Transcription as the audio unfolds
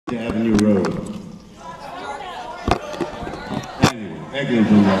Avenue Road. Anyway, thank you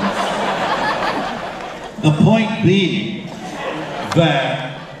very much. The point being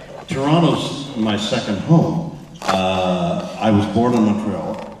that Toronto's my second home. I was born in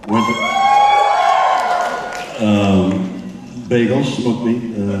Montreal. Went to bagels, smoked meat,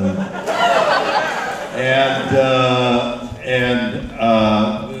 and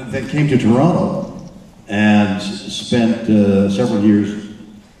then came to Toronto and spent several years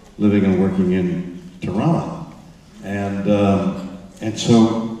living and working in Toronto. And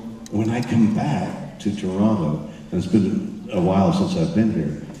so when I come back to Toronto, and it's been a while since I've been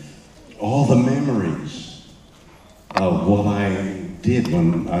here, all the memories of what I did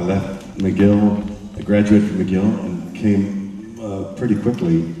when I left McGill, I graduated from McGill and came pretty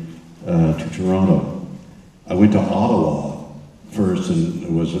quickly to Toronto. I went to Ottawa first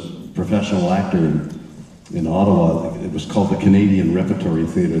and was a professional actor in Ottawa. It was called the Canadian Repertory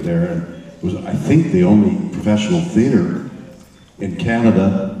Theatre there, and it was, I think, the only professional theatre in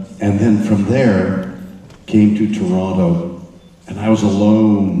Canada. And then from there, came to Toronto, and I was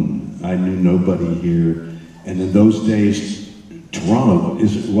alone. I knew nobody here. And in those days, Toronto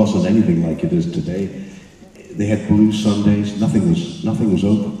wasn't anything like it is today. They had blue Sundays, nothing was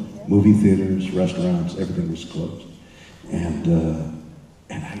open. Movie theaters, restaurants, everything was closed. And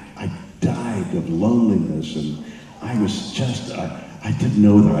I died of loneliness, and I was just, I didn't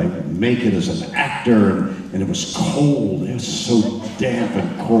know that I'd make it as an actor, and it was cold. It was so damp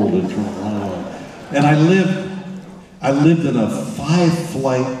and cold in Toronto. And I lived in a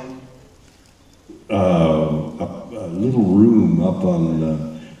 5-flight a little room up on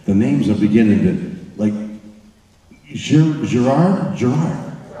the names are beginning to, like, Gerard?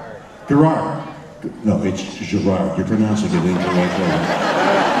 No, it's Gerard. You're pronouncing it incorrectly.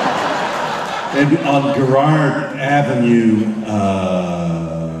 And on Gerard Avenue,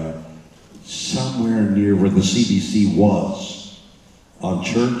 somewhere near where the CBC was, on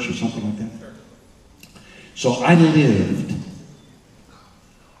Church or something like that. So I lived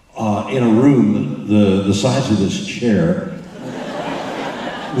in a room the size of this chair,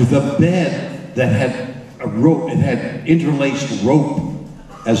 with a bed that had a rope. It had interlaced rope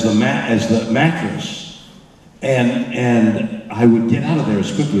as the mattress, and I would get out of there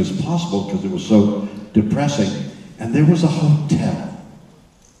as quickly as possible because it was so depressing. And there was a hotel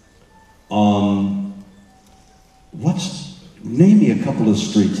on name me a couple of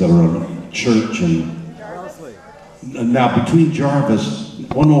streets that are on Church and now between Jarvis,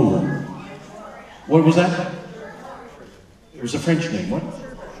 one over. What was that? It was a French name. What?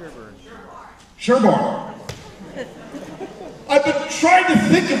 Sherbourne. I've been trying to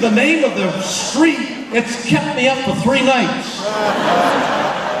think of the name of the street. It's kept me up for 3 nights.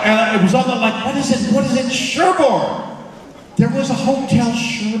 And it was on the, like, what is it? Sherbourne. There was a Hotel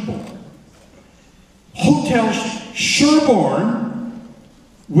Sherbourne. Hotel Sherbourne,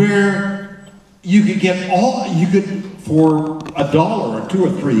 where you could get for $1 or $2 or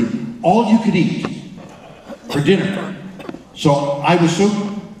 $3, all you could eat for dinner. So I was so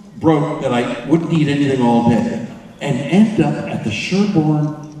broke that I wouldn't eat anything all day, and end up at the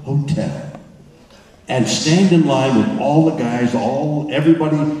Sherbourne Hotel and stand in line with all the guys,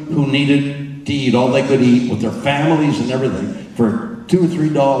 everybody who needed to eat, all they could eat with their families and everything for $2 or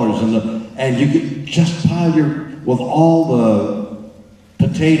 $3, and you could just pile with all the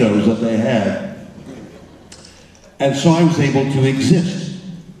potatoes that they had. And so I was able to exist.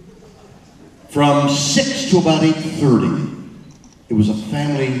 From 6 to about 8:30, it was a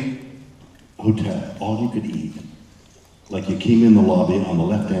family hotel, all you could eat. Like, you came in the lobby, on the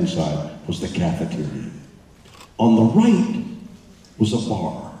left-hand side was the cafeteria. On the right was a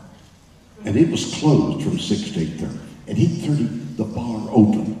bar, and it was closed from 6 to 8:30. At 8:30, the bar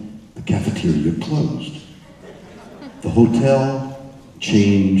opened, the cafeteria closed. The hotel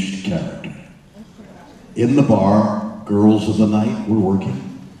changed character. In the bar, girls of the night were working.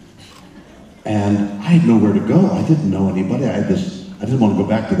 And I had nowhere to go. I didn't know anybody. I didn't want to go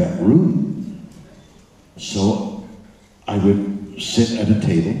back to that room. So I would sit at a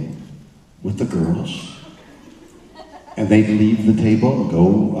table with the girls, and they'd leave the table and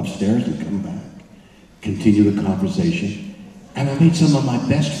go upstairs and come back, continue the conversation, and I made some of my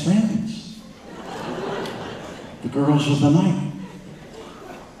best friends, the girls of the night.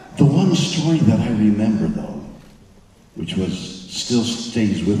 The one story that I remember, though, which still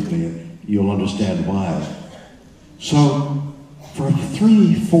stays with me, and you'll understand why. So for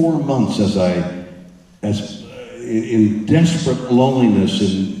 3-4 months, in desperate loneliness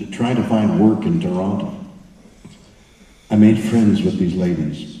and trying to find work in Toronto, I made friends with these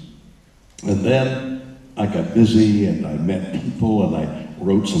ladies. And then I got busy and I met people, and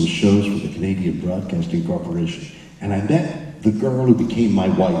wrote some shows for the Canadian Broadcasting Corporation, and I met the girl who became my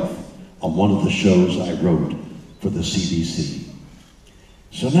wife on one of the shows I wrote for the CBC.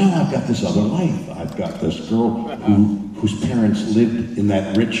 So now I've got this other life. I've got this girl whose parents lived in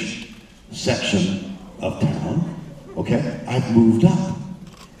that rich section of town, okay? I've moved up,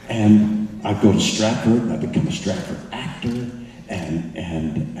 and I go to Stratford, and I become a Stratford actor,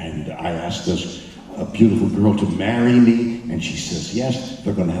 and I asked this beautiful girl to marry me, and she says yes.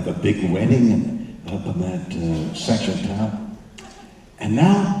 They're gonna have a big wedding up in that section of town. And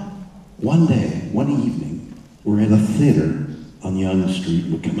now, one day, one evening, we're at a theater on Yonge Street.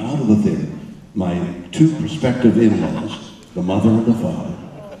 We come out of the theater, my two prospective in-laws, the mother and the father,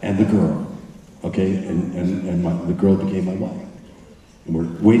 and the girl, okay? And the girl became my wife. And we're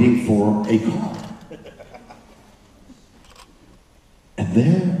waiting for a car. And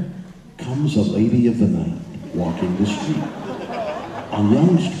there comes a lady of the night walking the street on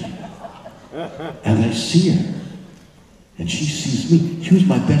Yonge Street. And I see her. And she sees me. She was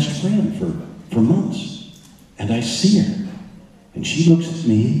my best friend for months. And I see her. And she looks at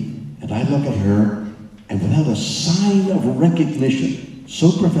me, and I look at her, and without a sign of recognition, so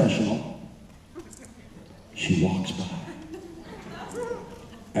professional, she walks by.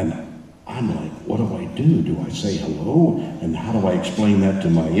 And I'm like, what do I do? Do I say hello? And how do I explain that to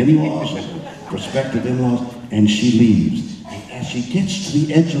my in-laws and prospective in-laws? And she leaves. And as she gets to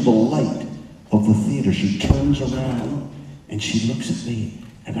the edge of the light of the theater, she turns around, and she looks at me,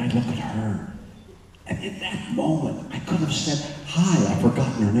 and I look at her. And in that moment, I could have said, hi, I've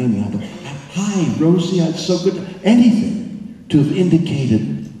forgotten her name now, but hi, Rosie, it's so good. Anything to have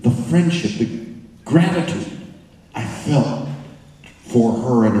indicated the friendship, the gratitude I felt for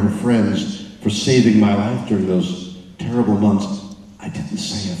her and her friends for saving my life during those terrible months. I didn't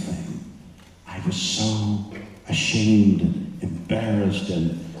say a thing. I was so ashamed and embarrassed,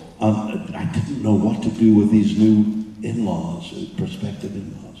 and I didn't know what to do with these new in-laws, prospective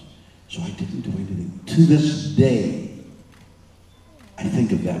in-laws. So I didn't do anything. To this day, I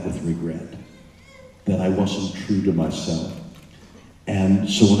think of that with regret, that I wasn't true to myself. And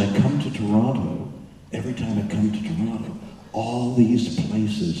so when I come to Toronto, every time I come to Toronto, all these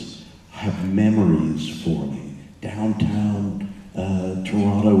places have memories for me. Downtown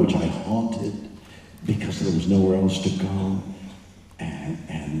Toronto, which I haunted because there was nowhere else to go,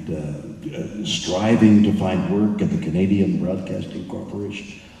 and striving to find work at the Canadian Broadcasting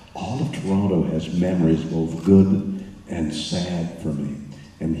Corporation. All of Toronto has memories, both good and sad for me.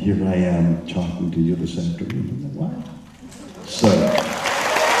 And here I am talking to you this afternoon. Wow.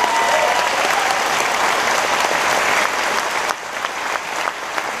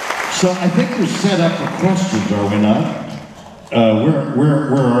 So I think we're set up for questions, are we not?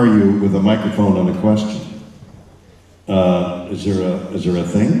 Where are you with a microphone and a question? Is there a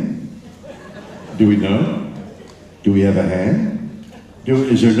thing? Do we know? Do we have a hand?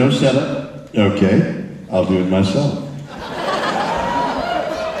 Is there no setup? Okay, I'll do it myself.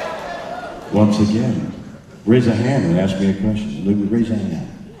 Once again, raise a hand and ask me a question. Raise a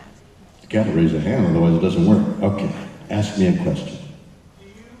hand. You gotta raise a hand, otherwise it doesn't work. Okay, ask me a question.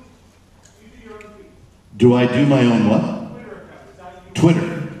 Do I do my own what?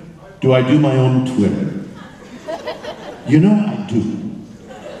 Twitter. Do I do my own Twitter? You know I do.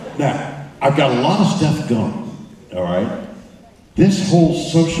 Now, I've got a lot of stuff going, all right? This whole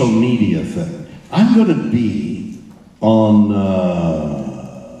social media thing, I'm going to be on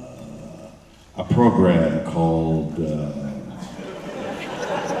a program called,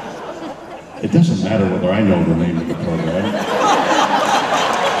 it doesn't matter whether I know the name of the program,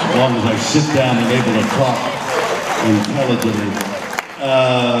 as long as I sit down and able to talk intelligently.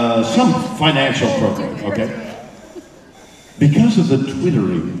 Some financial program, okay? Because of the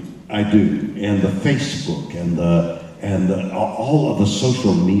Twittering I do, and the Facebook, and all of the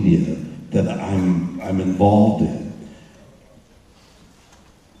social media that I'm involved in.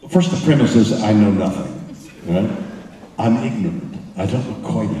 First, the premise is I know nothing, right? I'm ignorant. I don't know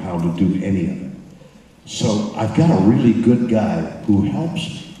quite how to do any of it. So I've got a really good guy who helps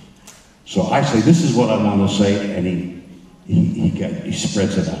me. So I say, this is what I want to say, and he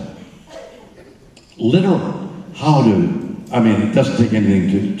spreads it out. Literally, it doesn't take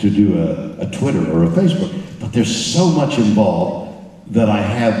anything to do a Twitter or a Facebook, but there's so much involved that I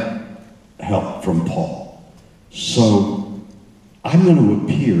have help from Paul. So I'm going to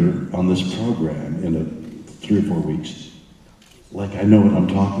appear on this program in 3 or 4 weeks, like I know what I'm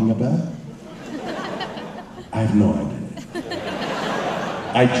talking about. I have no idea.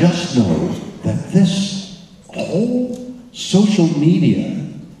 I just know that this whole social media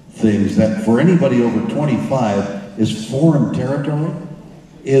things that for anybody over 25 is foreign territory,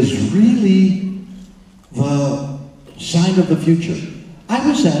 is really the sign of the future. I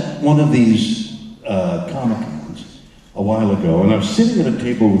was at one of these Comic-Cons a while ago, and I was sitting at a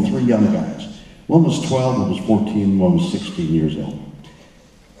table with 3 young guys. One was 12, one was 14, one was 16 years old.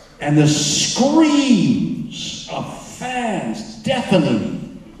 And the screams of fans, deafening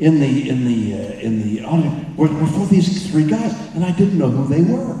in the audience, were for these 3 guys, and I didn't know who they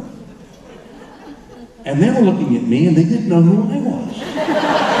were. And they were looking at me, and they didn't know who I was.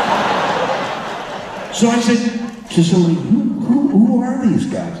 So I said to somebody, who are these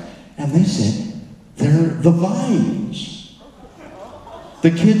guys? And they said, they're the Vines.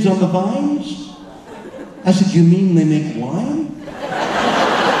 The kids on the Vines? I said, you mean they make wine?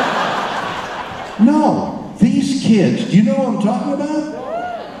 No, these kids, do you know what I'm talking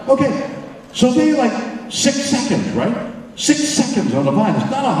about? Okay, so they like 6 seconds, right? 6 seconds on the Vine.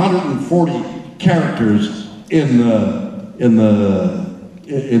 It's not 140 characters in the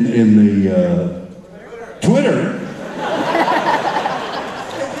Twitter.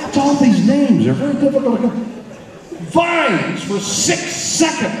 It's all these names. They're very difficult. Vines for 6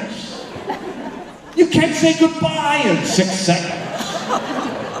 seconds. You can't say goodbye in 6 seconds.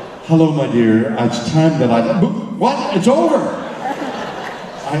 Hello, my dear. It's time that what? It's over.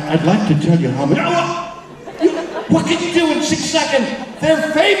 I'd like to tell you how many. What can you do in 6 seconds?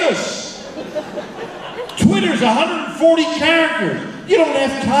 They're famous. Twitter's 140 characters. You don't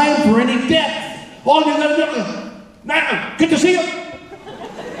have time for any depth. All you gotta do. Now, good to see you.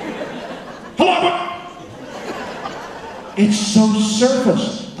 Hello. It's so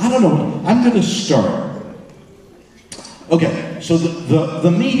surface. I don't know. I'm going to start. Okay, so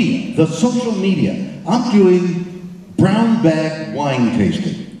the media, the social media. I'm doing brown bag wine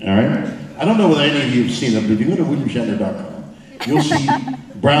tasting. All right. I don't know whether any of you have seen it, but if you go to WilliamShanter.com, you'll see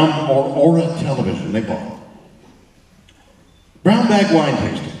brown or Aura Television. They bought it. Brown bag wine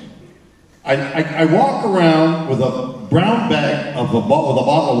tasting. I walk around with a brown bag with a bottle of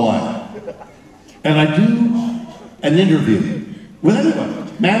wine, and I do an interview with anyone,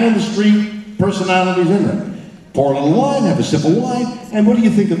 man on the street, personalities in there. Pour a little wine, have a sip of wine, and what do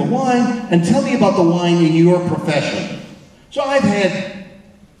you think of the wine? And tell me about the wine in your profession. So I've had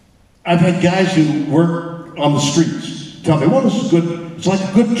guys who work on the streets tell me, well, this is good. It's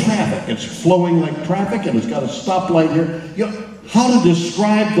like good traffic. It's flowing like traffic, and it's got a stoplight here. You know, how to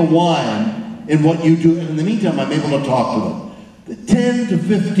describe the wine in what you do, and in the meantime, I'm able to talk to them. 10 to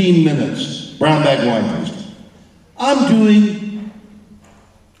 15 minutes, brown bag wine tasting. I'm doing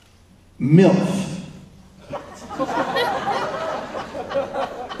MILF.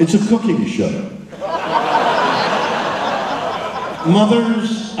 It's a cooking show.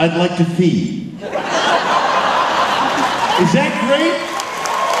 Mothers I'd like to feed. Is that great?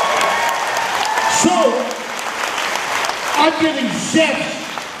 So, I'm getting chefs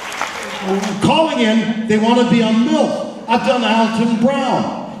calling in, they want to be on MILF. I've done Alton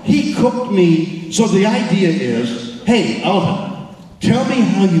Brown. He cooked me, so the idea is, hey, Alton, tell me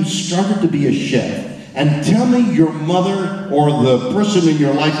how you started to be a chef, and tell me your mother or the person in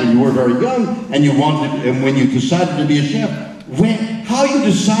your life when you were very young, and when you decided to be a chef, how you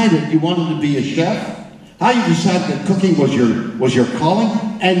decided you wanted to be a chef, how you decided that cooking was your calling,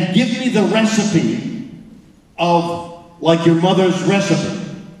 and give me the recipe of like your mother's recipe.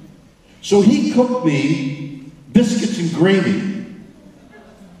 So he cooked me biscuits and gravy.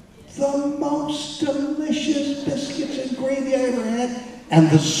 The most delicious biscuits and gravy I ever had.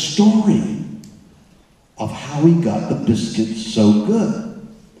 And the story of how he got the biscuits so good.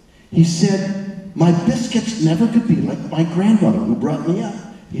 He said, my biscuits never could be like my grandmother who brought me up.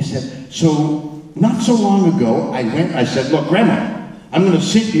 He said, so not so long ago, I said, look, Grandma, I'm going to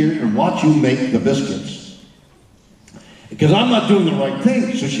sit here and watch you make the biscuits. Because I'm not doing the right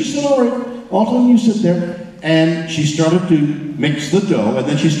thing. So she said, all right, Alton, you sit there. And she started to mix the dough, and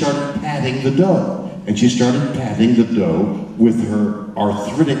then she started patting the dough. And she started patting the dough with her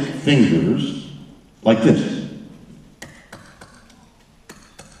arthritic fingers, like this.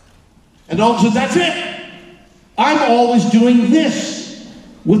 And Alton said, that's it. I'm always doing this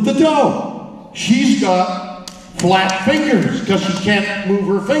with the dough. She's got flat fingers because she can't move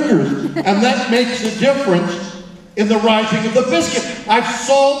her fingers. And that makes a difference in the rising of the biscuit. I've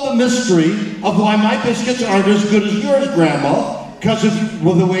solved the mystery of why my biscuits aren't as good as yours, Grandma, because of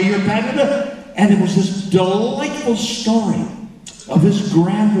the way you're patting it. And it was this delightful story of his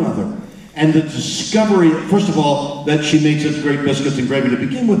grandmother and the discovery, first of all, that she made such great biscuits and gravy to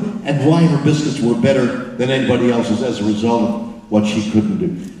begin with, and why her biscuits were better than anybody else's as a result of what she couldn't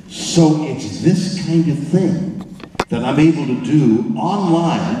do. So it's this kind of thing that I'm able to do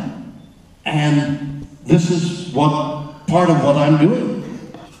online, and this is part of what I'm doing.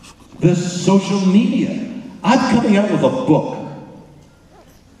 this social media. I'm coming out with a book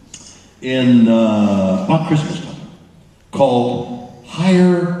in about Christmas time called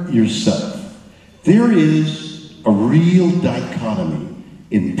Hire Yourself. There is a real dichotomy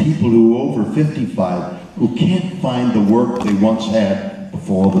in people who are over 55 who can't find the work they once had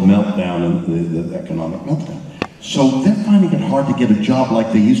before the meltdown and the economic meltdown. So they're finding it hard to get a job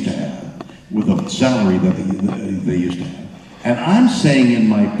like they used to have, with a salary that they used to have. And I'm saying in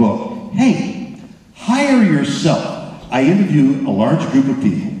my book, hey, hire yourself. I interview a large group of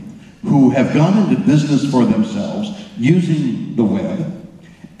people who have gone into business for themselves using the web,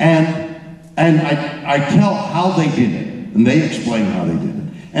 and I tell how they did it, and they explain how they did it.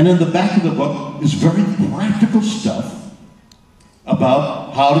 And in the back of the book is very practical stuff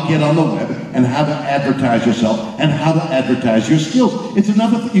about how to get on the web and how to advertise yourself and how to advertise your skills. It's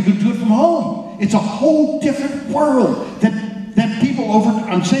another thing, you can do it from home. It's a whole different world that people over,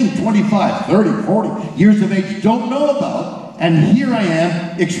 I'm saying 25, 30, 40 years of age don't know about. And here I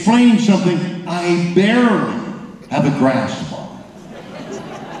am explaining something I barely have a grasp on.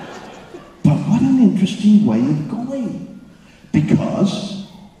 But what an interesting way of going. Because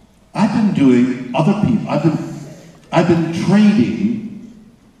I've been doing other people, I've been trading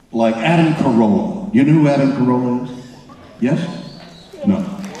like Adam Carolla. You know who Adam Carolla is? Yes? No?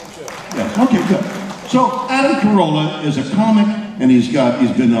 Yes, okay, good. So Adam Carolla is a comic, and he's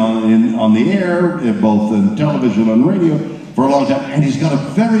been on the air, both in television and radio, for a long time, and he's got a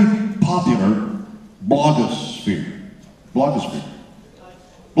very popular blogosphere. Blog.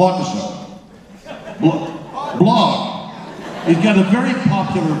 He's got a very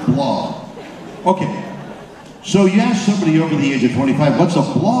popular blog. Okay. So you ask somebody over the age of 25, what's a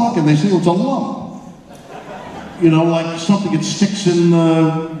blog? And they say, well, it's a lump. You know, like something that sticks in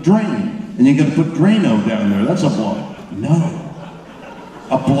the drain. And you got to put Drano down there. That's a blog. No.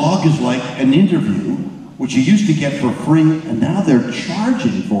 A blog is like an interview, which you used to get for free, and now they're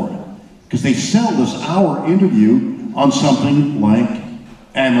charging for it. Because they sell this hour interview on something like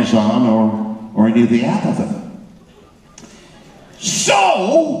Amazon or any of the Apple things.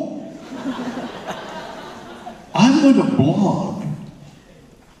 So, I'm going to blog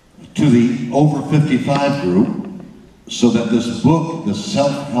to the over 55 group so that this book, the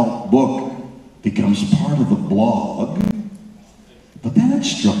self-help book, becomes part of the blog. But then it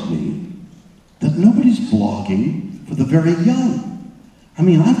struck me that nobody's blogging for the very young. I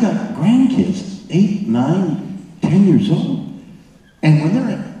mean, I've got grandkids, 8, 9, 10 years old, and when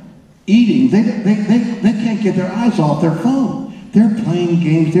they're eating, they can't get their eyes off their phone. They're playing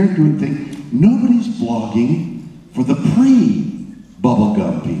games, they're doing things. Nobody's blogging for the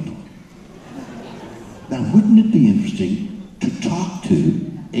pre-bubblegum people. Now, wouldn't it be interesting to talk to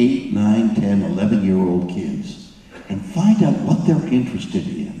 8, 9, 10, 11-year-old kids and find out what they're interested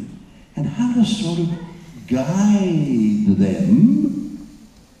in and how to sort of guide them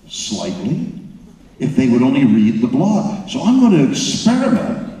slightly if they would only read the blog. So I'm going to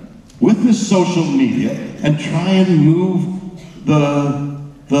experiment with this social media and try and move the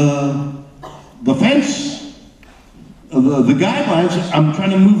fence, the guidelines. I'm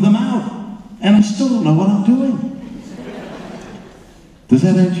trying to move them out, and I still don't know what I'm doing. Does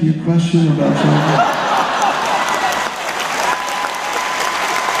that answer your question about something?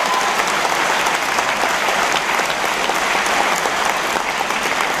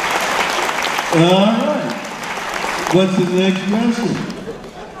 All right. What's the next question?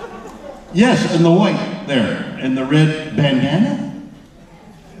 Yes, and the white there, and the red bandana.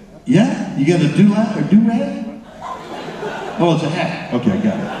 Yeah, you got a do-rag? Oh, it's a hat. Okay, I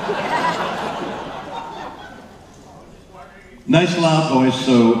got it. Nice loud voice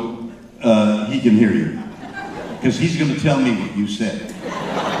so he can hear you, because he's going to tell me what you said. I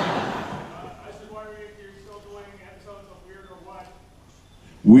was just wondering if you're still doing episodes of Weird or What?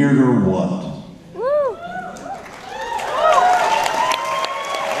 Weird or What?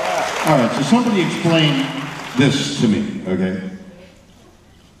 All right, so somebody explain this to me, okay?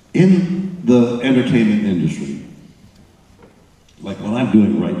 In the entertainment industry, like what I'm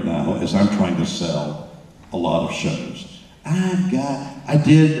doing right now is I'm trying to sell a lot of shows. I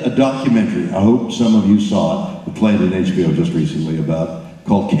did a documentary, I hope some of you saw it, it played at HBO just recently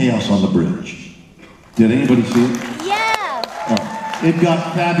called Chaos on the Bridge. Did anybody see it? Yeah! Oh, it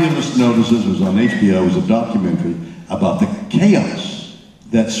got fabulous notices, it was on HBO, it was a documentary about the chaos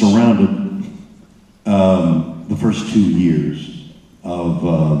that surrounded the first 2 years of,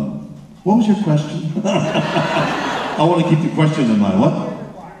 what was your question? I want to keep the question in mind. What?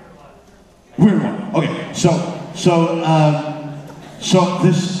 Weird one. Okay, so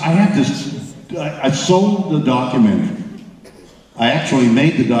this, I sold the documentary I actually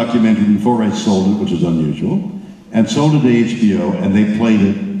made the documentary before I sold it, which is unusual, and sold it to HBO, and they played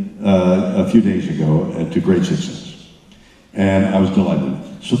it a few days ago to great success. And I was delighted.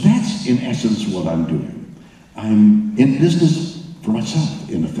 So that's in essence what I'm doing. I'm in business for myself,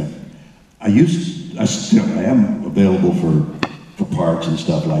 in effect. I am available for parts and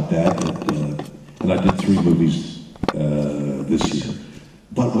stuff like that, and I did 3 movies this year.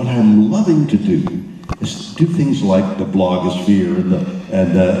 But what I'm loving to do is do things like the blogosphere and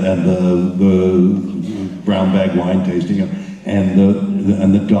the brown bag wine tasting and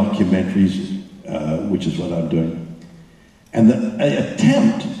the documentaries, which is what I'm doing. And the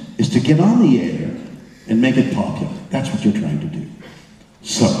attempt is to get on the air and make it popular. That's what you're trying to do.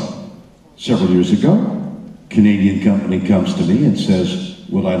 So, several years ago, a Canadian company comes to me and says,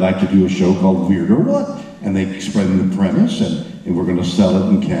 would I like to do a show called Weird or What? And they explain the premise, and we're going to sell it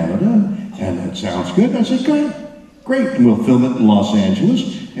in Canada, and it sounds good. And I said, great, and we'll film it in Los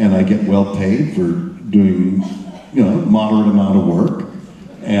Angeles, and I get well paid for doing, moderate amount of work,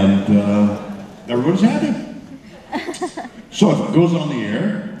 and everybody's happy. So it goes on the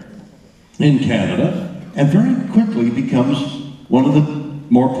air in Canada, and very quickly becomes one of the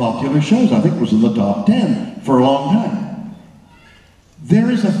more popular shows. I think it was in the top 10 for a long time. There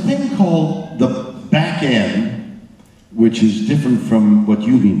is a thing called the back end, which is different from what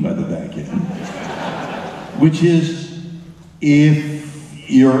you mean by the back end, which is if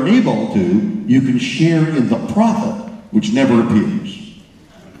you're able to, you can share in the profit, which never appears.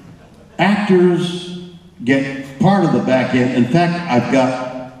 Actors get part of the back end. In fact, I've got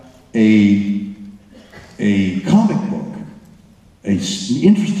a comic book, an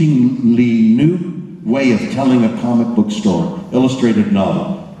interestingly new way of telling a comic book story, illustrated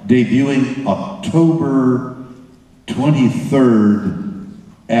novel, debuting October 23rd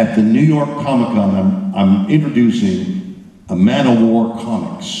at the New York Comic Con. I'm introducing a Man of War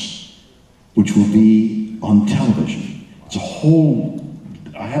Comics, which will be on television. It's a whole,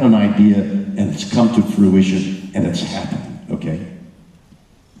 I had an idea and it's come to fruition and it's happening, okay?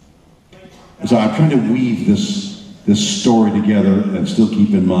 So I'm trying to weave this story together and still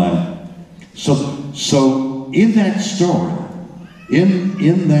keep in mind. So in that story,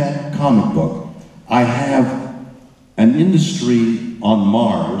 in that comic book, I have an industry on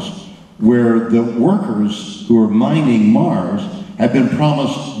Mars where the workers who are mining Mars have been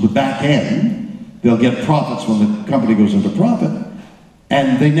promised the back end. They'll get profits when the company goes into profit,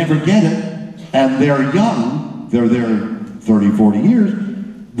 and they never get it, and they're young, they're there 30, 40 years,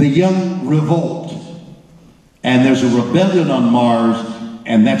 the young revolt. And there's a rebellion on Mars,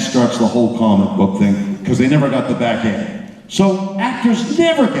 and that starts the whole comic book thing, because they never got the back end. So actors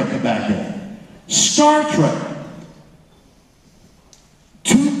never get the back end. Star Trek,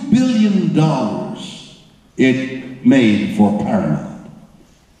 $2 billion it made for Paramount.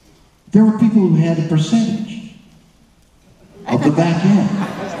 There were people who had a percentage of the back end.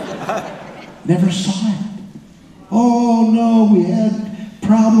 Never saw it. Oh no, we had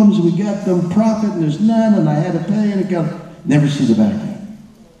problems, we got them profit, and there's none, and I had to pay, and it got, never see the back end.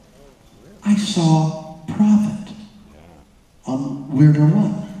 I saw profit on Weird or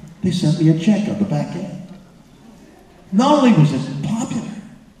What. They sent me a check on the back end. Not only was it popular,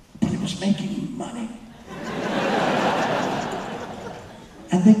 but it was making money.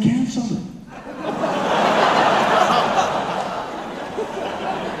 And they canceled it.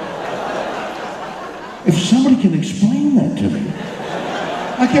 If somebody can explain that to me.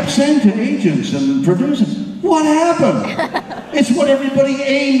 I kept saying to agents and producers, what happened? It's what everybody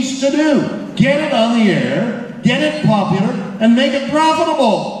aims to do. Get it on the air, get it popular, and make it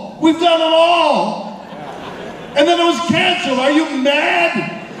profitable. We've done it all. And then it was canceled. Are you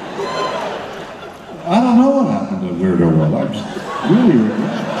mad? I don't know what happened to Weird or What. I'm really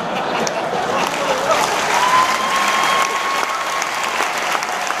regret.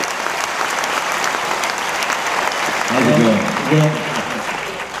 How's it going?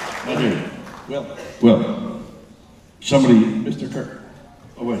 Well, somebody, Mr. Kirk.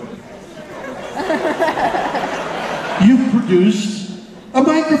 Oh, wait. You produced a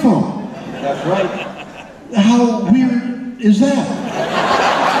microphone. That's right. How weird is that?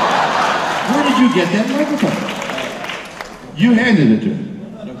 Where did you get that microphone? You handed it to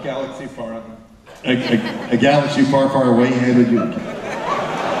him. A galaxy far up. A galaxy far, far away handed you it.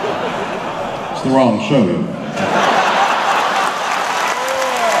 It's the wrong show, you know.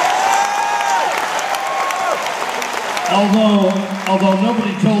 Although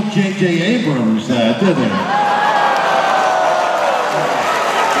nobody told J.J. Abrams that, did they?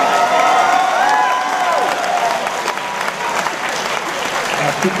 I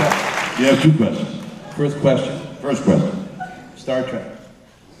have 2 questions. You have 2 questions. First question. First question. Star Trek.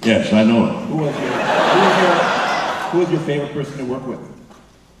 Yes, I know it. Who was your favorite person to work with?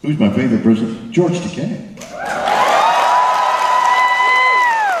 Who's my favorite person? George Takei.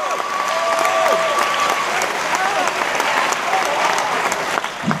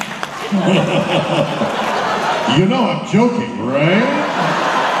 You know I'm joking, right?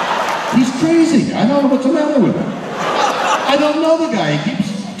 He's crazy. I don't know what's the matter with him. I don't know the guy. He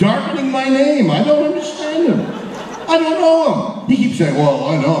keeps darkening my name. I don't understand him. I don't know him. He keeps saying, well,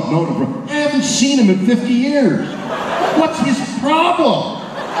 I know, I've known him for... I haven't seen him in 50 years. What's his problem?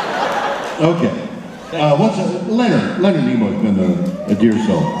 Okay. Leonard Nimoy's been a dear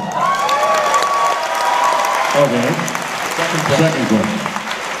soul. Okay. Second question.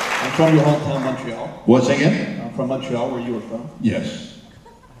 I'm from your hometown, Montreal. What's that again? I'm from Montreal, where you were from. Yes.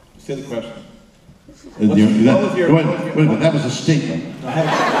 Say the question. Wait a minute, that was a statement. No.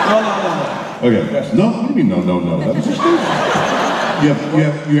 Okay. No, what do you mean no? That was a statement.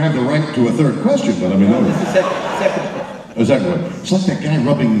 You have the right to a third question, but I mean, No, this is second question. Oh, second one. It's like that guy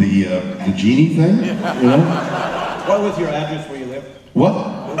rubbing the genie thing, you know? What was your address where you lived? What?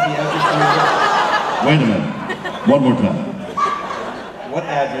 What was the address where you lived? Wait a minute. One more time. What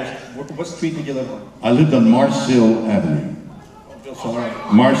address? What street did you live on? I lived on Marcel Avenue.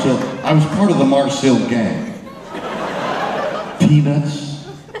 Marcel. I was part of the Marcel gang. Peanuts,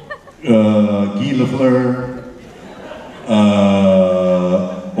 Guy Lafleur,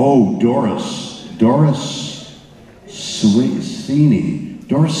 Doris Sweeney.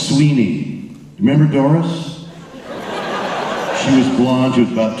 Remember Doris? She was blonde, she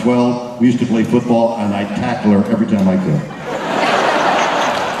was about 12. We used to play football and I'd tackle her every time I could.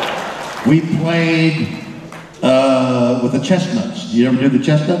 We played with the chestnuts. You ever do the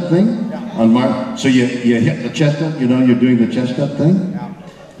chestnut thing? On so you hit the chestnut, you know, you're doing the chestnut thing?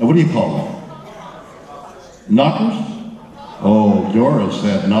 What do you call them? Knockers? Oh, Doris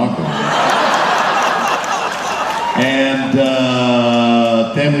had knockers. And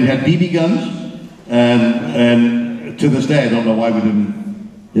then we had BB guns, and to this day I don't know why we didn't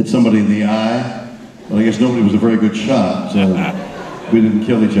hit somebody in the eye. Well, I guess nobody was a very good shot, so we didn't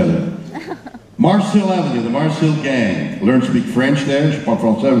kill each other. Marcel Avenue, the Marcel gang. Learned to speak French there. Je parle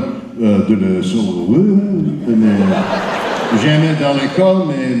français jamais dans l'école,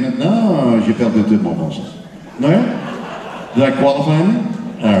 mais maintenant j'ai perdu tout mon français. No? Did I qualify me?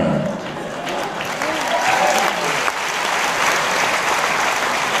 All right.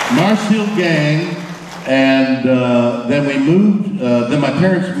 Marcel gang, and then we moved. Then my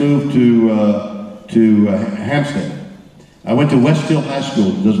parents moved to Hampstead. I went to Westfield High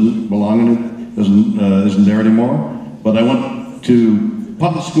School. It doesn't belong in it. Isn't there anymore. But I went to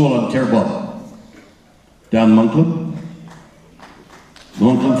public school on Terrebonne, down Monkland.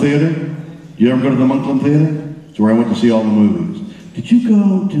 Monkland Theater. You ever go to the Monkland Theater? It's where I went to see all the movies. Did you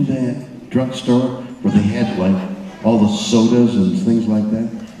go to that drugstore where they had like all the sodas and things like that?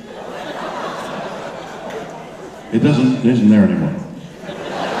 It isn't there anymore.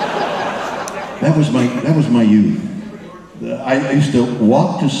 That was my youth. I used to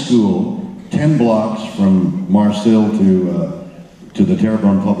walk to school 10 blocks from Marcel to the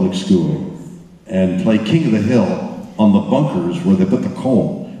Terrebonne Public School and play King of the Hill on the bunkers where they put the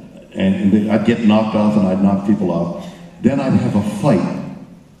coal. And I'd get knocked off and I'd knock people off. Then I'd have a fight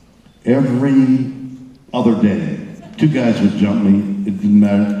every other day. Two guys would jump me, it didn't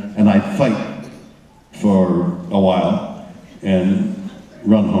matter, and I'd fight for a while and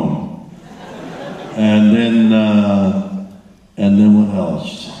run home. And then what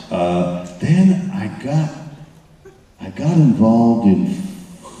else? Then I got involved in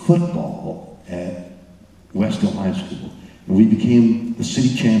football at Westfield High School. And we became the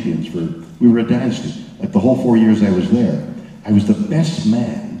city champions we were a dynasty. Like the whole 4 years I was there, I was the best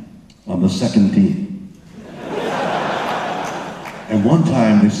man on the second team. And one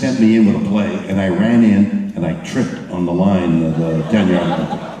time they sent me in with a play and I ran in and I tripped on the line of the 10-yard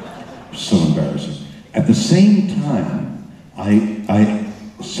line. It was so embarrassing. At the same time,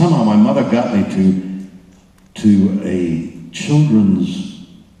 somehow my mother got me to a children's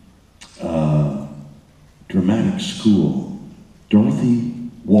dramatic school. Dorothy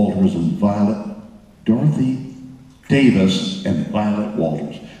Davis and Violet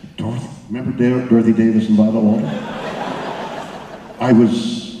Walters. Remember Dorothy Davis and Violet Walters? I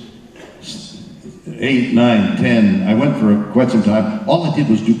was 8, 9, 10. I went for quite some time. All I did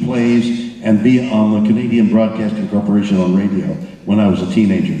was do plays and be on the Canadian Broadcasting Corporation on radio when I was a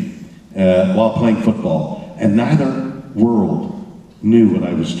teenager while playing football. And neither world knew what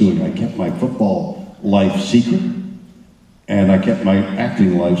I was doing. I kept my football life secret, and I kept my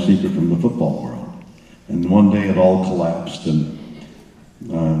acting life secret from the football world. And one day it all collapsed, and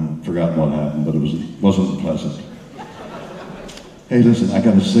forgot what happened, but it wasn't pleasant. Hey, listen, I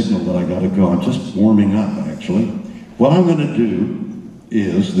got a signal that I gotta go. I'm just warming up, actually. What I'm gonna do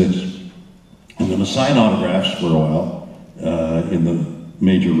is this. I'm gonna sign autographs for a while in the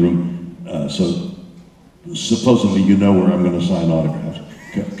major room. So supposedly you know where I'm gonna sign autographs,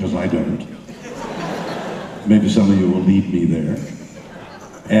 because I don't. Maybe some of you will lead me there.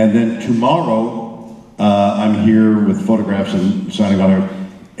 And then tomorrow, I'm here with photographs and signing autographs.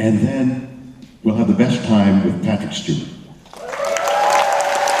 And then we'll have the best time with Patrick Stewart.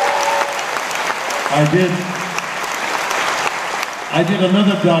 I did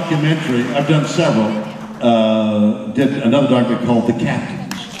another documentary, I've done several, did another documentary called The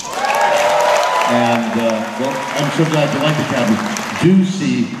Captains. And well, I'm so glad you like The Captains. Do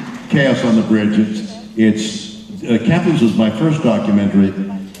see Chaos on the Bridge. Captains was my first documentary.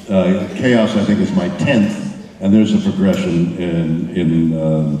 Chaos, I think, is my 10th, and there's a progression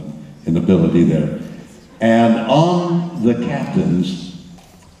in ability there. And on The Captains,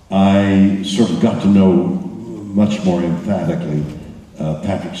 I sort of got to know much more emphatically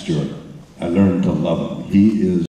Patrick Stewart. I learned to love him. He is